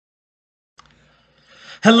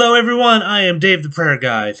Hello, everyone. I am Dave the Prayer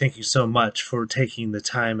Guy. Thank you so much for taking the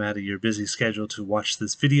time out of your busy schedule to watch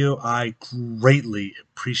this video. I greatly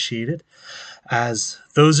appreciate it. As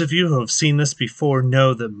those of you who have seen this before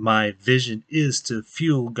know that my vision is to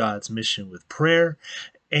fuel God's mission with prayer,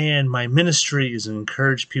 and my ministry is to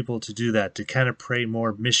encourage people to do that, to kind of pray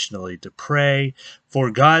more missionally, to pray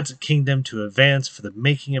for God's kingdom to advance, for the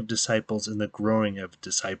making of disciples and the growing of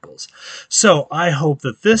disciples. So I hope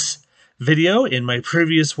that this video in my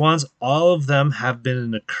previous ones, all of them have been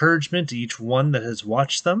an encouragement to each one that has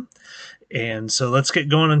watched them. And so let's get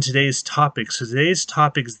going on today's topic. So today's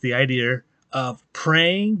topic is the idea of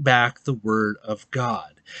praying back the word of God.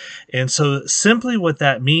 And so simply what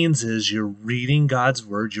that means is you're reading God's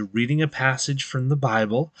word, you're reading a passage from the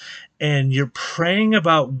Bible, and you're praying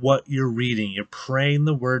about what you're reading. You're praying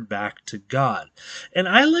the word back to God. And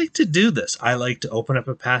I like to do this. I like to open up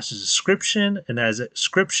a passage of scripture,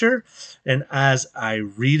 and as I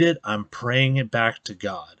read it, I'm praying it back to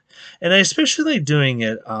God. And I especially like doing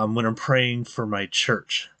it when I'm praying for my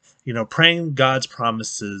church. You know, praying God's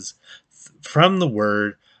promises from the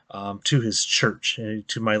Word to His church,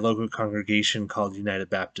 to my local congregation called United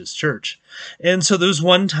Baptist Church. And so there was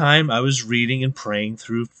one time I was reading and praying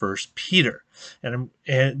through 1 Peter. And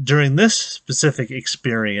during this specific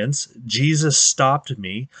experience, Jesus stopped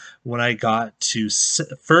me when I got to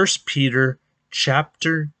 1 Peter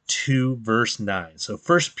chapter 2, verse 9. So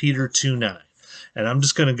 1 Peter 2:9. And I'm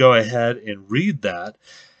just going to go ahead and read that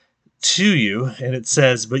to you. And it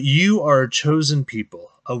says, "But you are a chosen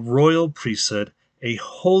people, a royal priesthood, a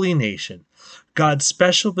holy nation, God's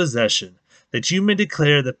special possession, that you may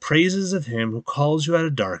declare the praises of him who calls you out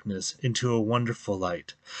of darkness into a wonderful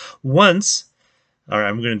light. Once," or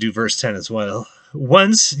I'm going to do verse 10 as well,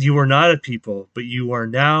 "once you were not a people, but you are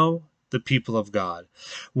now the people of God.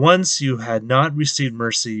 Once you had not received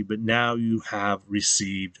mercy, but now you have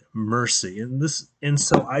received mercy." And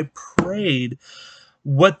so I prayed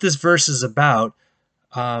what this verse is about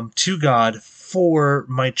to God for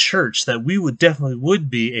my church, that we would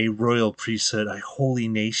be a royal priesthood, a holy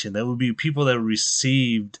nation, that would be people that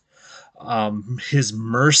received his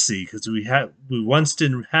mercy, because we once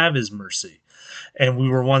didn't have his mercy, and we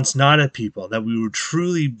were once not a people, that we would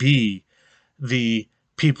truly be the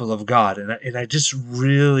people of God. And I just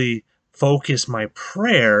really focus my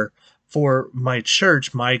prayer for my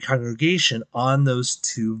church, my congregation, on those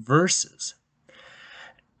two verses.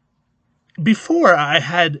 Before I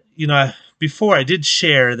did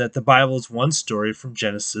share that the Bible is one story from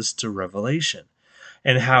Genesis to Revelation,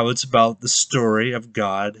 and how it's about the story of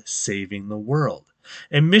God saving the world.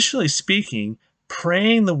 And missionally speaking,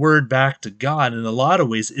 praying the word back to God in a lot of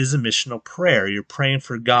ways is a missional prayer. You're praying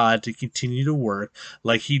for God to continue to work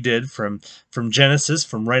like he did from Genesis,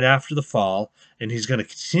 from right after the fall, and he's going to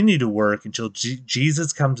continue to work until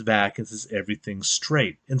Jesus comes back and says everything's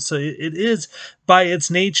straight. And so it is, by its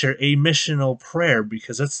nature, a missional prayer,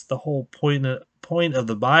 because that's the whole point of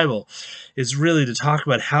the Bible, is really to talk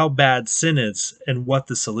about how bad sin is and what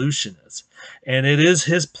the solution is. And it is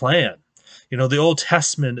his plan. You know, the Old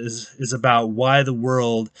Testament is about why the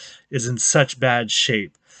world is in such bad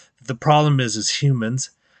shape. The problem is humans,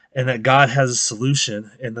 and that God has a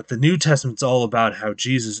solution, and that the New Testament's all about how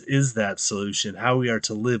Jesus is that solution, how we are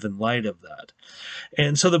to live in light of that.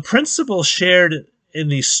 And so the principles shared in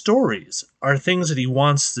these stories are things that he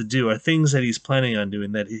wants to do, are things that he's planning on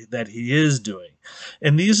doing, that he is doing.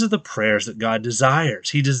 And these are the prayers that God desires.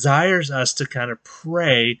 He desires us to kind of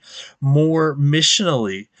pray more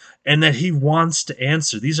missionally, and that he wants to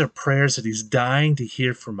answer. These are prayers that he's dying to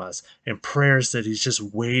hear from us, and prayers that he's just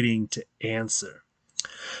waiting to answer.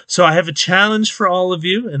 So I have a challenge for all of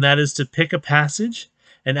you, and that is to pick a passage,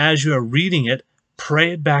 and as you are reading it,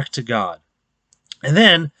 pray it back to God. And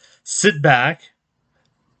then sit back,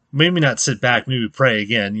 maybe not sit back, maybe pray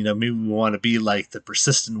again. You know, maybe we want to be like the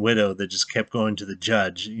persistent widow that just kept going to the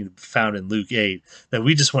judge, found in Luke 8, that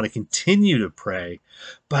we just want to continue to pray,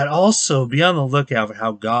 but also be on the lookout for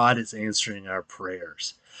how God is answering our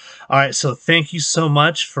prayers. All right, so thank you so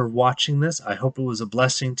much for watching this. I hope it was a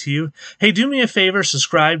blessing to you. Hey, do me a favor,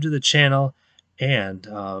 subscribe to the channel, and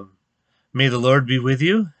may the Lord be with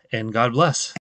you, and God bless.